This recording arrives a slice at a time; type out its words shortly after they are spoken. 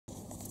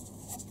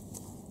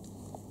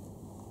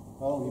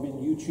How long have you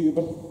been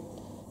YouTubing?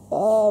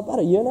 About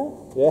a year now.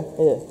 Yeah?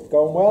 Yeah.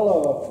 Going well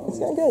or? It's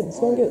going good, it's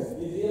going good.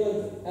 New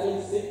Zealand, Ali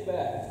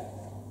Sekback.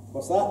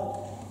 What's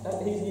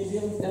that? He's New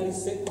Zealand's Ali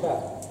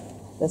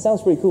Sekback. That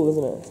sounds pretty cool,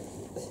 doesn't it?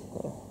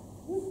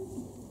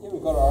 Yeah,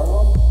 we've got our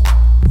own one.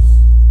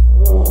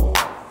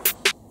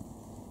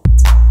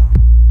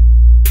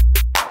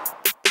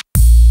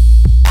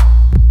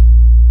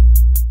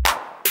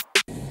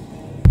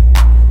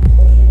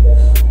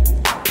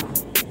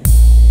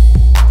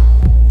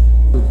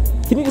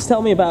 Can you just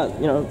tell me about,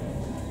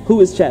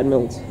 who is Chad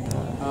Milnes?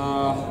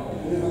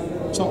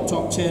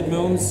 Chop Chad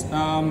Milnes,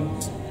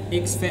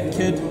 ex-fat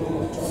kid.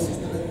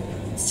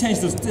 It's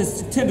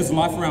turned his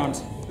life around.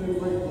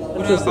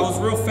 But, I was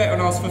real fat when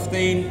I was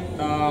 15.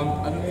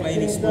 I didn't play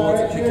any sports.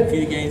 I played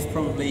computer games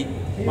probably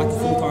like a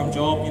full-time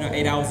job,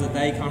 8 hours a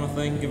day kind of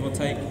thing, give or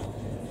take.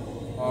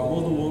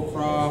 World of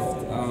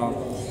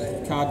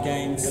Warcraft, card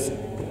games,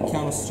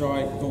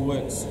 Counter-Strike, the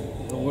works.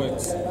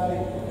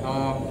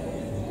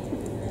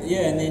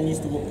 Yeah, and then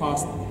used to walk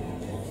past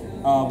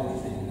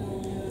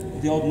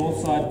the old north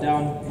side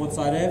down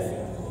Woodside Ave,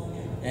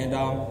 and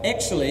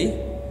actually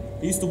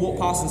I used to walk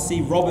past and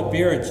see Robert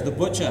Berridge, the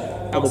butcher,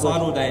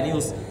 outside all day, and he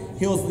was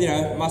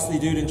muscly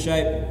dude in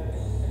shape,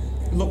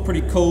 looked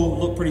pretty cool,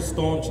 looked pretty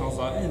staunch. And I was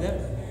like, hey,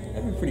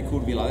 that'd be pretty cool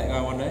to be like that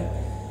guy one day.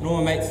 And all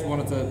my mates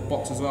wanted to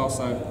box as well,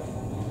 so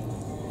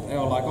they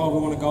were like, oh, we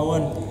want to go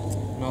in,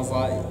 and I was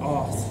like,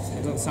 oh,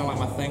 it doesn't sound like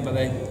my thing, but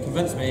they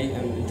convinced me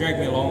and dragged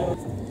me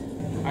along.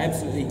 I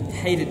absolutely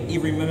hated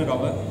every minute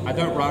of it. I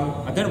didn't run.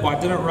 I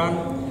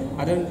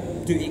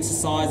didn't do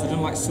exercise. I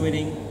didn't like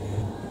sweating.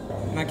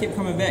 And I kept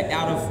coming back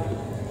out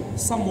of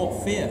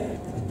somewhat fear.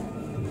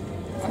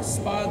 I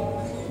sparred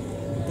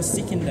the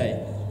second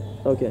day.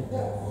 Okay.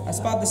 I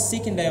sparred the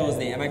second day I was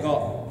there, and I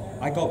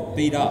got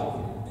beat up.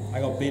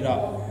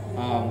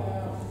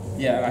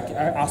 Yeah,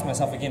 I asked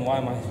myself again, why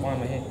am I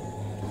here?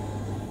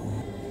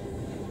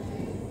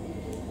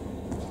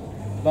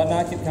 But no,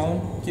 I kept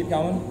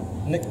going.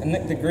 Nick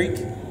the Greek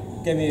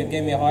gave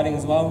me a hiding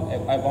as well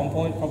at one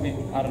point, probably,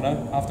 I don't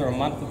know, after a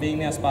month of being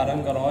there, I sparred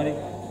him, got a hiding.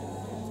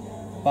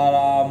 But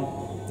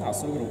no,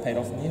 so it all paid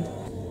off in the end.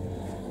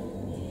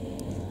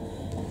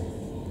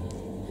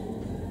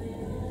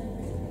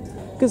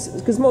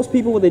 Because most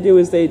people, what they do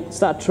is they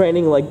start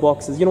training like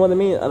boxers, you know what I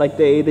mean? Like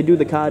they do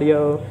the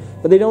cardio,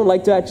 but they don't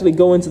like to actually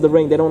go into the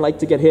ring, they don't like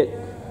to get hit.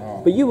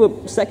 Oh. But you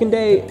were second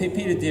day...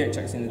 Peter Derrick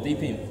chucks in the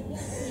deep end.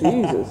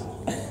 Jesus.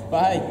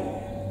 But hey,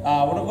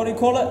 what do you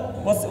call it?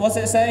 What's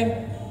that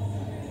saying?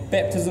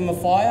 Baptism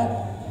of fire.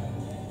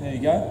 There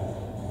you go.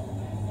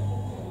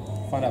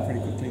 Find out pretty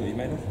quickly what you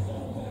made of.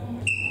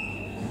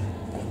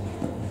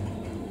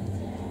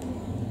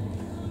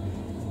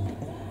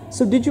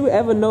 So did you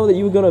ever know that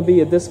you were gonna be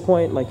at this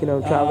point, like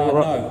traveling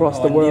across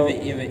the world? I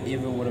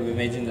never would have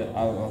imagined it.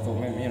 I thought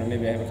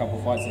maybe I have a couple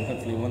of fights and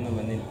hopefully win them,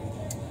 and then.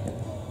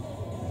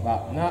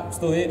 But nah,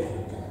 still here.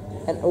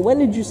 And when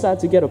did you start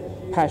to get a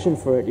passion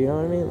for it? You know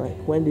what I mean? Like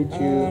when did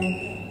you?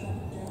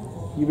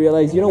 You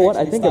realize, you know what,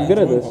 I think I'm good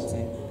at this.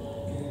 Boxing.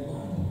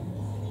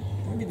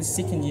 Maybe the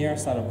second year I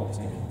started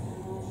boxing.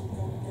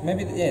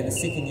 The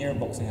second year of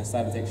boxing I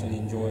started to actually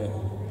enjoy it.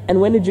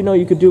 And when did you know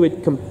you could do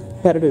it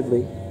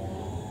competitively?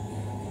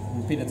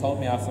 Peter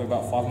told me after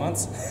about 5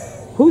 months.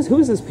 Who's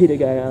this Peter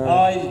guy?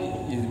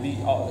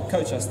 The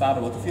coach I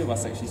started with, a few of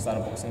us actually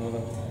started boxing with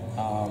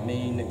him.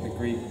 Me, Nick the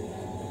Greek,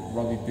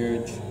 Robbie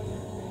Burge,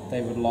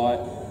 David Light,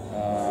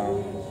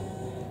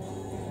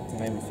 to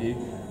name a few.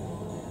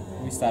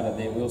 We all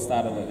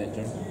started at that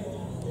gym.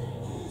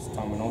 As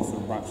time went on, sort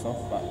of branched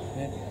off, but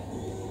yeah.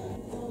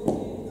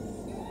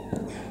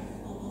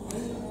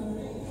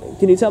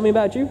 Can you tell me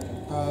about you?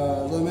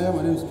 Hello, man.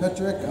 My name is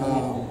Patrick.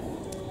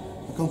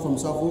 I come from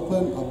South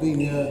Auckland. I've been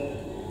here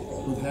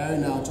with Harry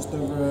now just a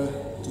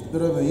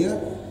bit over a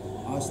year.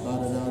 I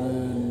started out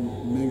in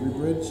Mangry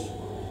Bridge,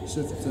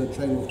 shifted to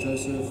train with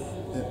Joseph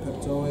at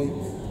Peptoi,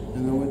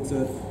 and I went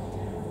to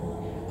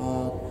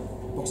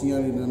Boxing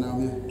Alley, and now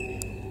I'm here.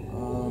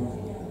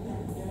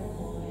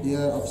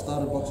 Yeah, I've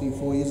started boxing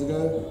 4 years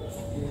ago.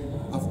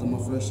 After my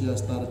first year, I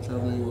started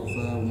traveling with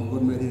my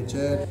good mate here,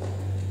 Chad.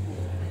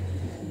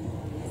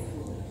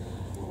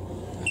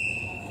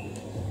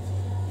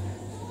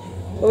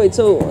 Oh, wait,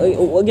 so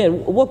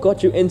again, what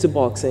got you into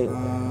boxing?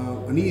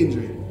 A knee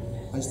injury.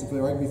 I used to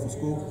play rugby for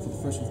school for the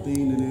first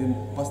 15, and then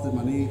busted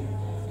my knee.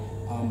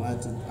 I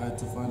had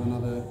to find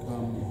another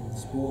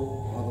sport.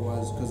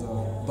 Otherwise, because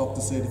the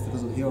doctor said if it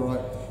doesn't heal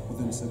right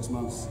within 6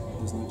 months,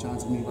 there's no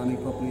chance of me running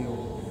properly or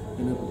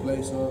being able to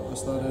play. So I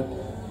started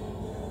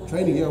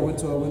training. Yeah, I went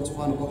to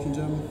find a boxing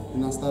gym,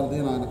 and I started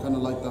there. And I kind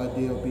of liked the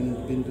idea of being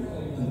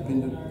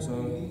independent. So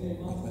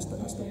I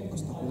stuck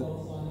with it.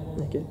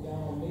 Okay.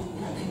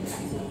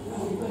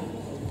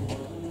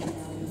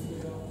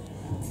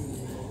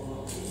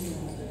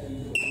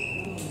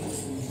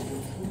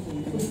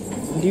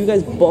 Do you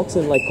guys box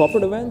in like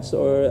corporate events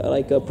or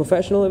like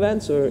professional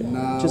events or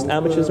just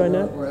amateurs right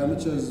now? We're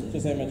amateurs.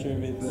 Just amateur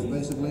events.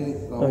 Basically,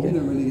 we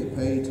didn't really get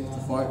paid to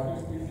fight.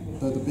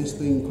 the best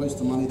thing close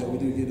to money that we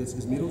do get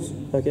is medals.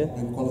 Okay.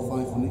 And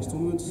qualifying for next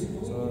tournaments.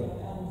 So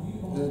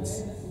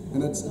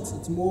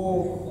it's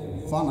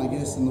more fun, I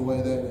guess, in the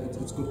way that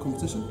it's good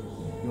competition.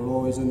 You're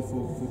always in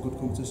for good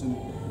competition,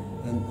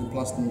 and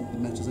plus the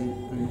matches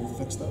ain't all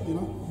fixed up, you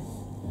know.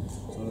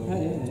 So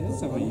Yeah, that's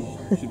something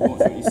you should watch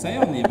what you say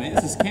on there, mate.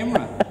 This is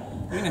camera.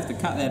 We're gonna have to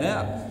cut that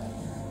out.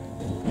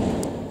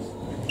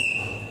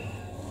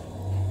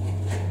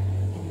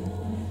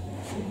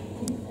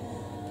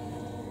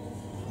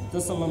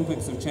 This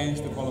Olympics have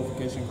changed the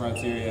qualification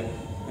criteria,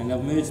 and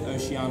they've merged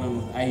Oceania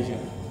with Asia.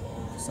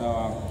 So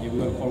yeah, we've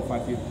got to qualify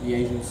for the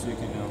Asian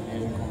circuit now, the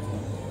Asian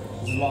continent.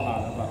 It's a lot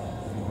harder, but.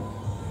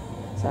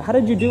 So how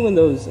did you do in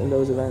those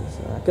events?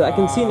 'Cause I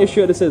can see in your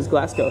shirt it says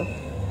Glasgow.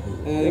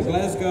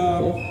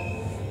 Glasgow,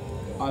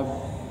 I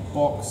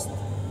boxed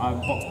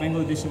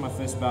Bangladesh in my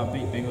first bout,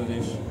 beat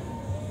Bangladesh,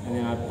 and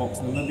then I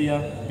boxed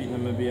Namibia, beat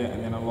Namibia,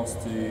 and then I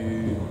lost to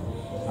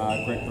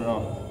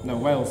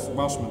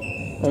Welshman,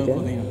 Joe Okay.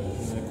 Colina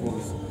in the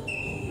quarters.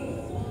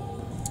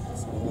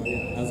 So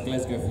yeah, that was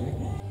Glasgow for me.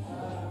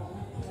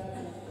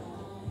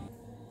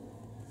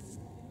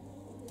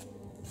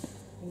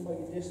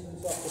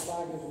 Distance off the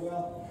bag as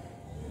well.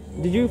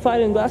 Did you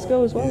fight in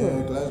Glasgow as well?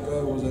 yeah,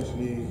 Glasgow was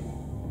actually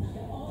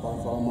by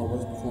far my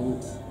worst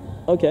performance.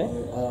 Okay.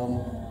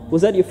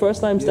 Was that your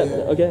first time step?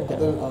 Yeah, Okay.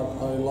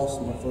 I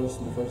lost my first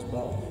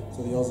bout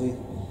to the Aussie.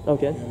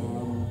 Okay.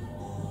 And,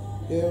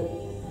 yeah,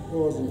 it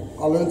wasn't.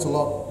 I learned a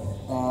lot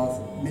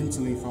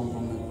mentally from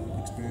the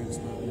experience,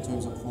 but in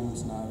terms of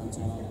performance, now I haven't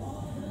too much.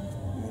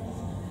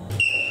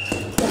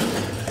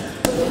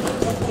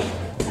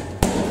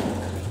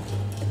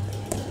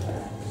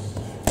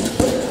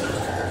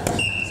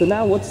 So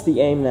now, what's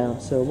the aim now?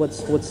 So what's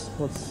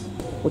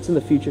in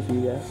the future for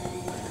you guys?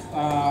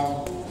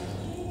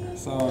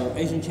 So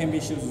Asian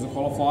Championships is a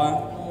qualifier.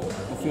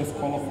 The first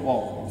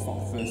well, it's not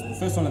the first. The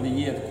first one of the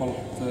year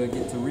to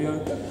get to Rio.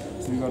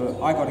 So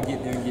I got to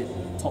get there and get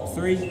top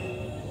 3.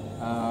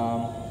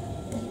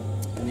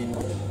 And then,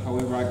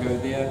 however I go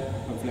there,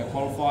 hopefully I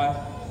qualify.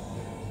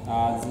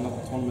 There's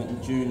another tournament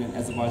in June in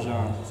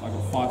Azerbaijan. So I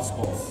got 5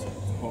 spots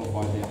to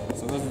qualify there.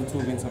 So those are the 2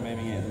 events I'm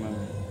aiming at the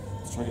moment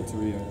to try to get to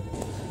Rio.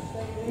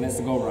 And that's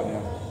the goal right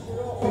now.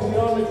 If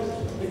you're on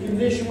the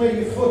condition where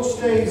your foot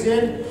stays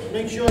in,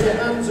 make sure your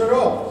hands are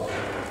up.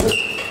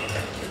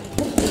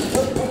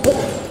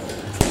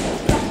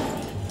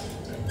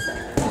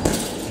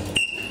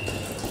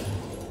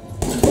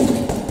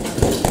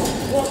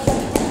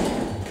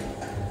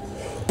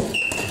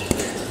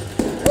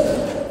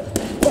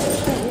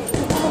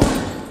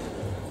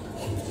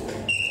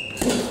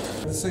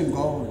 The same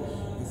goal.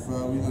 If we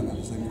don't have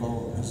the same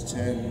goal as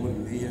Chad, we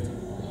wouldn't be here.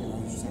 You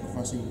know,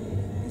 sacrificing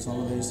these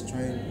holidays to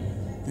train.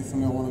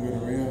 Definitely, I want to go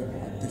to Rio.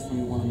 I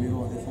definitely want a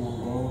medal. I definitely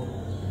want gold.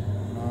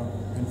 You know,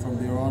 and from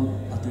there on,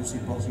 I do see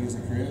boxing as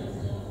a career.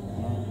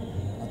 You know,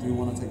 I do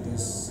want to take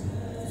this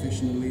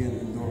professionally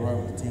and do it right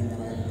with the team that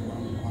I have at the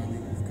moment behind me,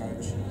 with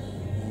coach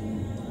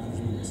and the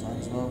management side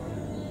as well.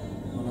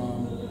 But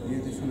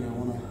yeah, definitely, I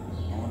want to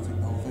take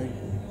the whole thing.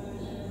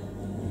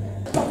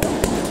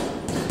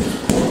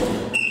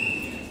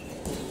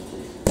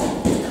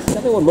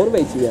 Tell me what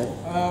motivates you guys.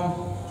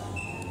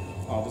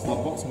 I just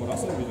love boxing. What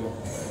else would I be doing?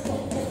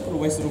 Could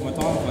have wasted all my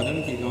time if I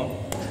didn't keep going.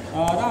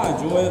 No, I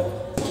enjoy it.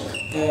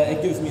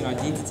 It gives me an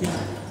identity.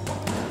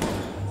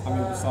 I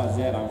mean, besides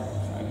that, I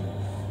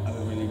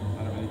don't really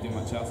do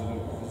much else. I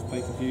just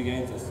play computer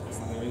games. It's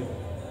nothing really.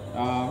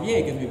 Yeah,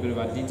 it gives me a bit of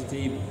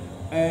identity,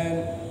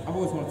 and I've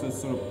always wanted to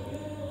sort of,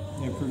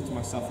 prove to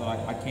myself that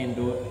I can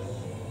do it.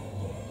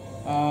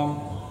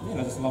 I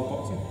just love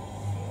boxing.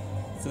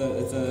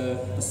 It's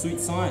a sweet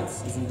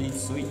science. It's indeed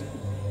sweet.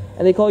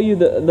 And they call you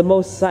the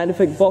most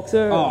scientific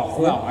boxer? Oh,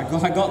 well, I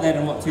got that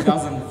in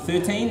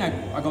 2013.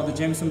 I got the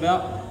Jameson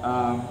belt.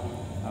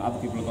 Other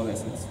people have got that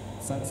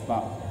since,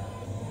 but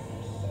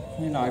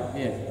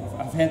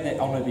I've had that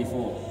honour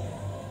before.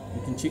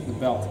 You can check the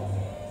belt.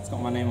 It's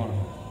got my name on it.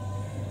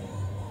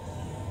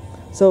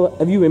 So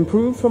have you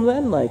improved from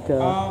then? I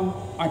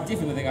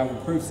definitely think I've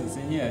improved since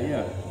then.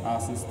 Yeah.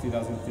 Since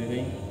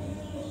 2013.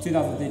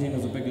 2013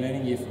 was a big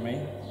learning year for me.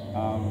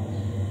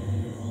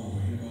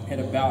 Had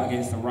a bout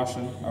against a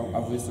Russian. I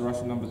versed the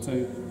Russian number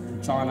 2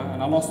 from China,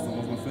 and I lost him. It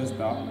was my first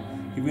bout.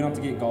 He went on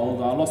to get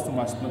gold. I lost him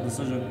by split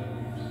decision.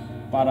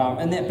 But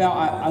in that bout,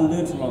 I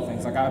learned a lot of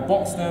things. Like, I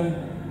boxed him.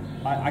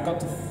 I got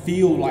to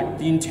feel like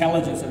the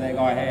intelligence that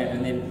guy had,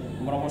 and then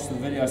when I watched the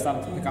video, I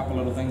started to pick up a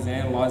lot of things and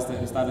analysed it,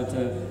 and started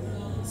to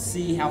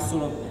see how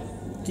sort of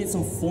get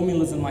some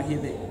formulas in my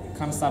head that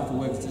kind of started to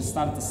work. Just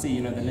started to see,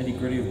 the nitty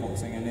gritty of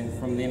boxing, and then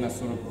from then I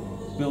sort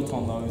of built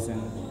on those,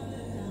 and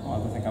I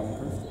think I've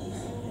improved.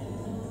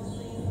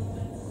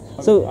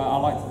 So I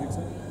like to think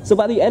so. So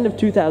by the end of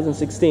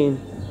 2016,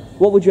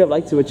 what would you have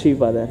liked to achieve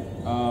by then?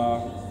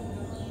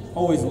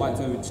 Always like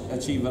to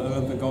achieve an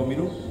Olympic gold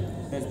medal.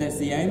 That's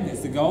the aim. That's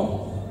the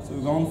goal. That's what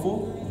we're going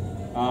for.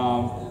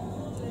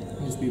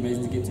 It'd just be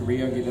amazing to get to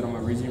Rio, get that on my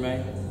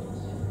resume.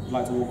 I'd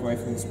like to walk away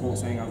from the sport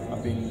saying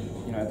I've been,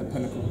 at the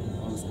pinnacle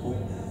of the sport.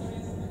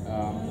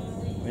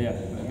 But yeah,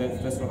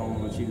 that's what I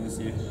want to achieve this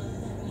year.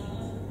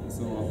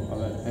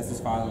 That's as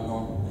far as I've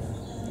gone.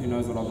 Who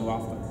knows what I'll do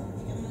after?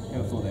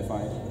 Never thought that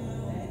far.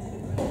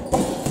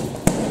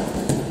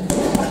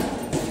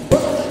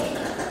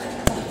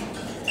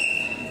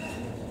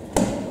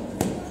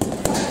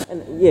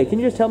 And yeah, can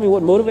you just tell me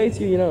what motivates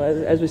you? You know,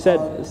 as we said,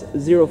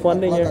 zero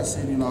funding like here. I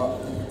said, you know,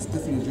 it's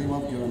definitely a dream.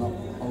 I've given up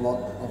a lot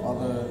of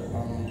other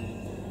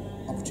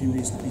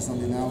opportunities to be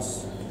something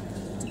else.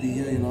 To be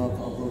here, you know, I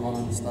could have gone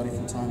on to study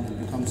full time and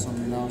become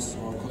something else,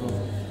 or I could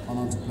have gone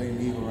on to play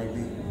league or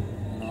rugby. You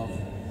know,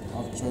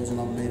 I've chosen,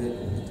 I've made it.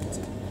 It's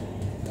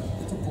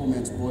a poor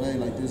man's sport, eh?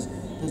 Like there's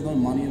no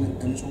money in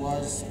it,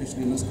 amateur-wise,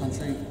 especially in this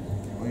country.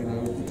 Or, you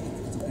know,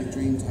 it's a big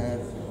dream to have.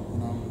 You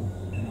know,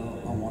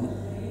 I want it.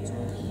 So,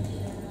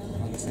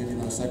 like I said, you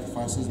know,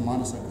 sacrifices,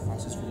 minor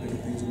sacrifices for bigger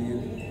things in the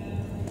end.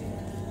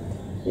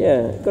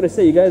 Yeah, gotta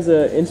say, you guys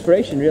are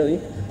inspiration,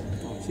 really.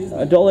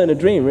 A dollar and a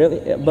dream, really.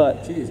 Yeah,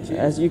 but Cheers.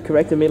 as you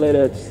corrected me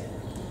later, it's,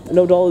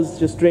 no dollars,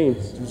 just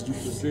dreams.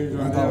 Just dreams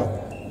no right dollar.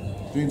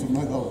 now. Dreams with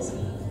no dollars.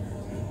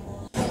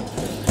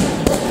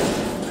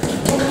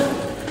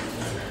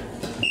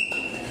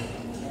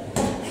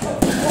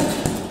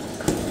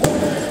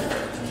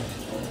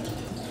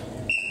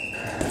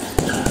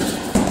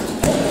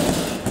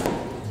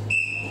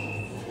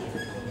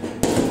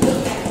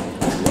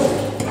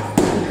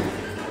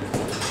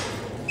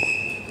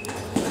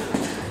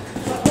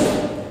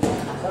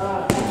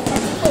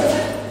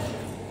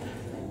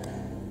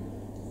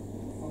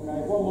 Okay,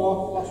 one more,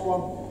 last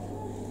one.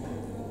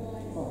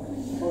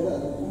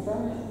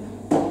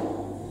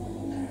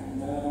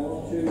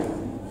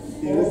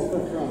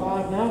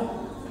 Five now.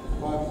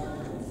 Five.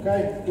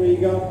 Okay, where you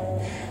go?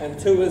 And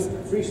 2 is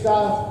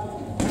Freestyle.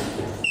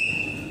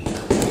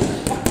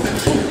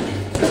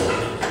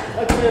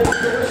 Okay, the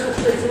whistle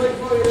straight away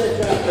for you there,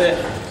 Jack.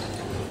 there.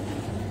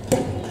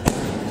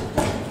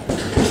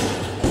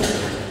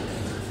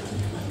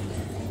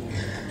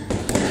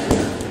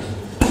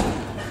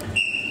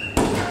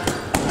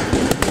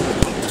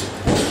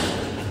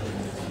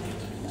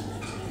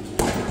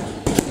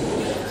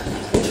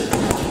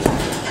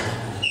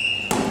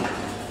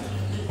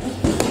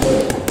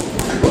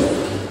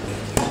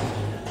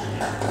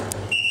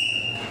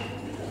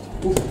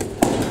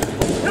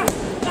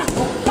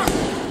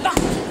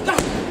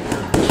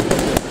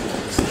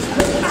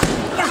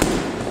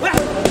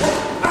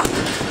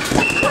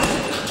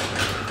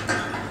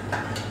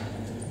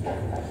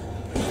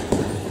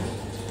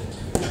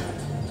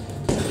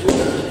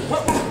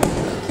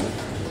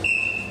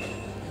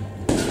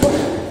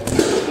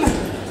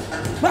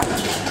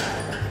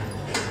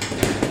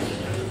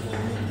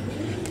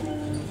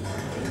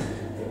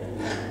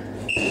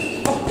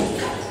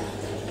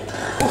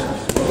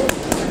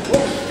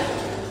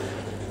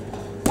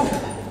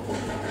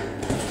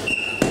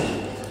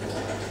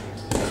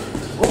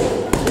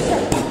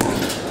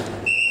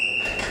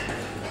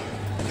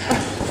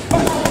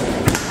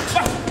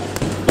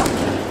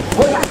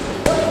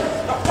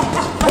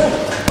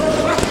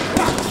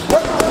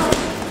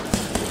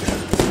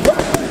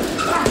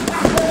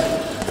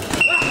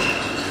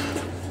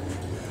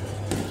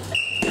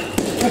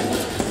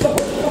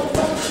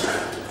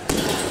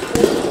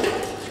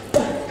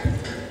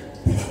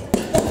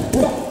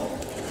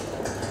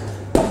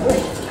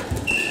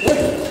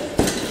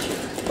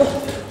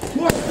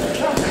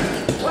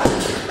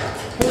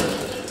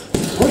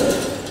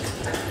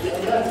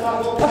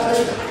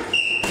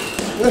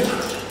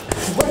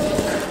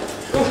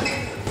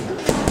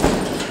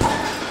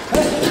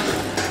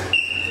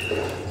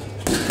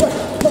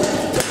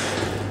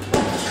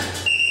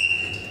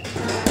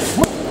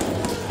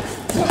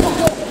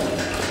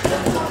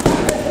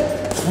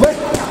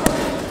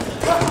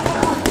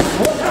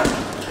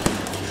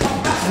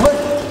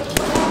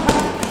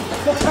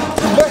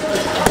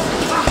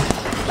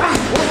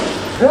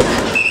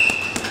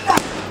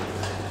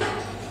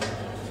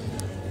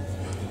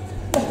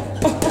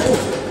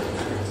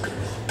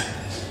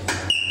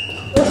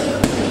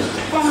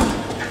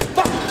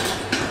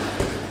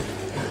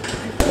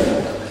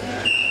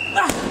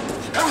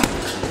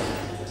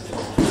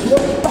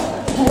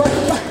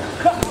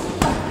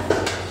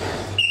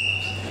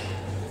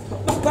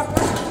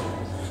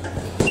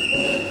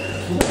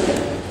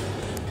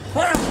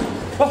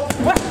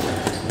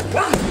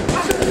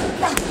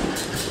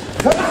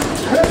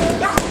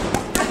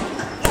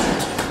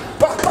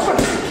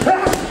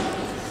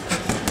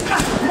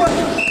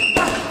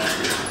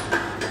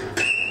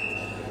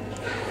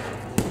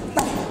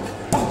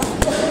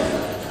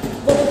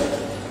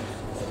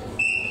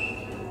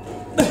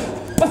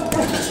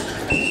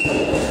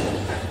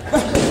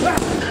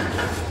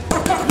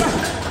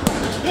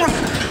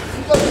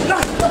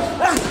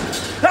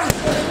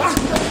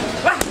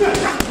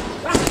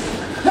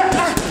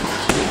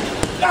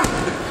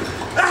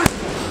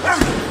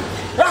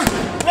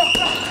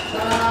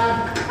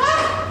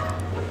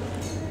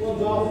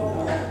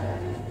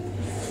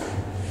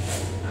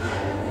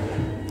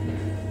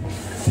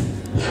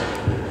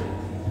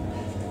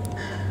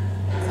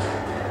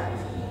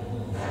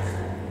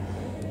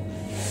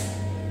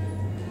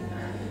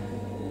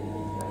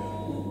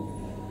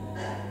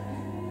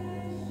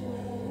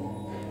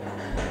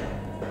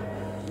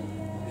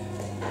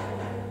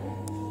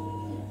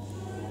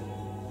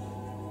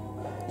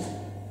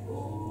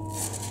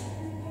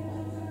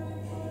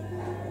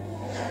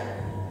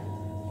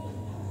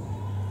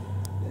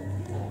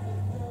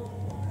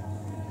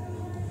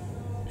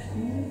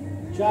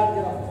 Chad,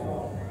 get off the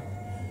floor.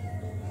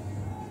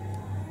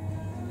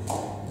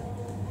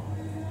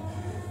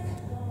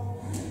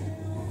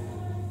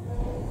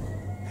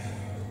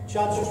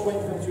 Chad's just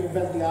waiting for him to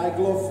invent the eye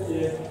glove.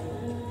 Yeah.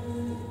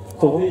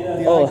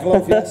 The eye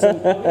glove, yes.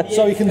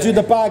 So he can do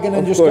the bag and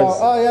then just go,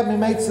 oh yeah, my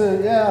mates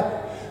are,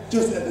 yeah.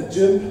 Just at the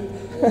gym.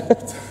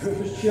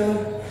 Just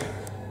chilling.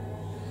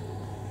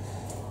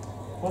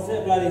 What's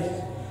that bloody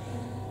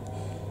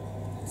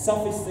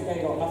selfie stick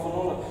ain't got nothing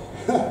on it?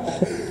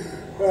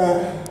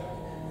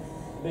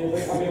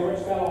 I'll be a rich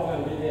fella,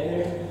 I'm gonna be there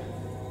here.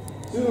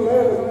 Sooner or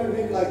later, there's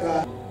anything like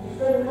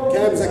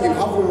cabs that can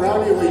hover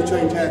around you when you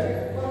train Chad.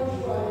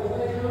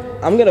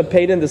 I'm gonna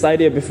patent this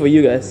idea before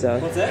you guys. So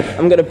What's that?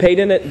 I'm gonna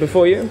patent it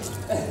before you.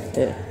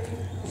 Yeah.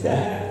 So,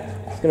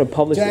 I'm gonna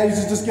publish Chad, it. you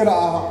should just get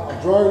a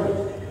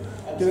drone.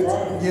 Get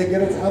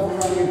it to hover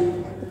around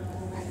you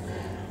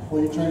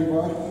when you train,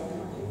 bro.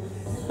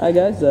 Hi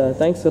guys,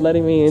 thanks for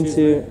letting me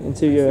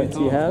into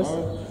your house.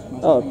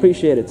 Oh,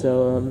 appreciate it.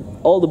 So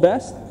all the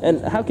best.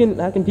 And how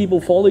can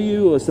people follow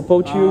you or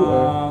support you?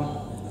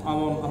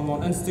 I'm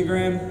on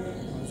Instagram.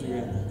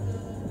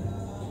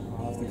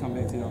 I'll have to come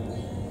back to you.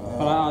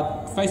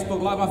 But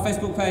Facebook, like my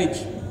Facebook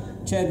page,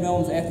 Chad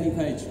Milnes athlete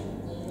page.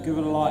 Give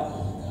it a like.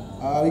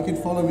 You can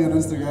follow me on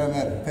Instagram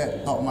at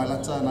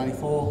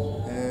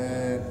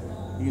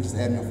pat.mailata94. You can just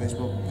add me on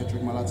Facebook,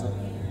 Patrick Mailata.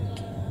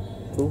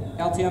 Cool.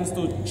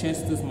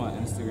 LT_Chester is my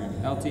Instagram.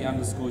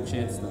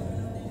 LT_Chester.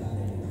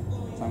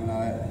 Something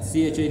like that.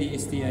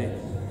 CHADSTA.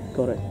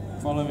 Got it.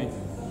 Follow me,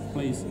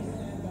 please.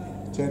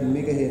 Chad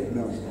mega hit.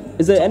 No.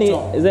 Is there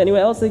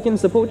anywhere else they can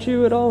support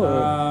you at all?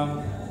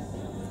 Or?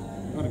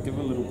 Got to give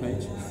a little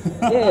page.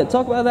 Yeah,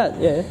 talk about that.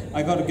 Yeah.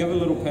 I got to give a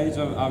little page.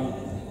 I'm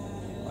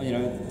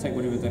take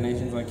whatever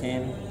donations I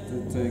can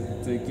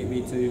to get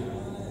me to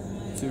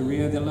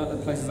Rio, the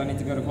places I need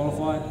to go to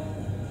qualify.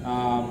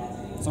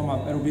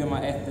 It'll be on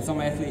my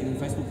athlete and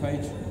Facebook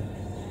page.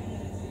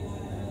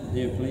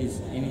 Yeah,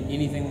 please.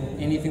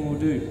 Anything will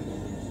do.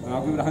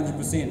 I'll give it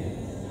 100%.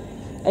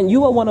 And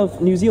you are one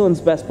of New Zealand's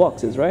best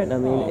boxers, right? I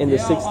mean, in the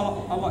sixth.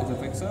 I like to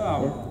think so.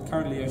 I'm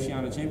currently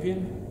Oceania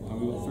champion.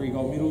 We've got 3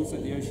 gold medals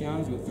at the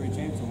Oceanias. We've got 3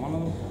 champs on one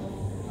of them.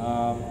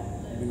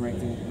 I've been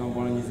ranked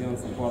 #1 in New Zealand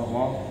for quite a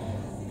while.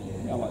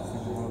 Yeah, I like to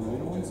think I'm one of the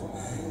better ones.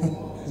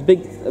 There's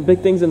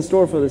big things in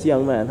store for this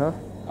young man, huh?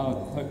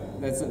 Oh,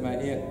 that's it,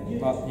 mate. Yeah,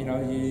 but you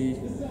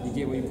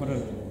get what you put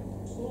in.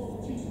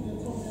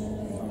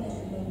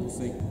 We'll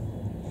see.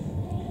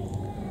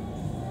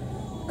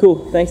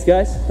 Cool. Thanks,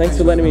 guys. Thanks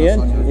for letting me in.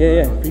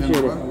 Yeah,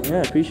 appreciate it.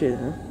 Yeah, appreciate it.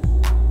 Huh?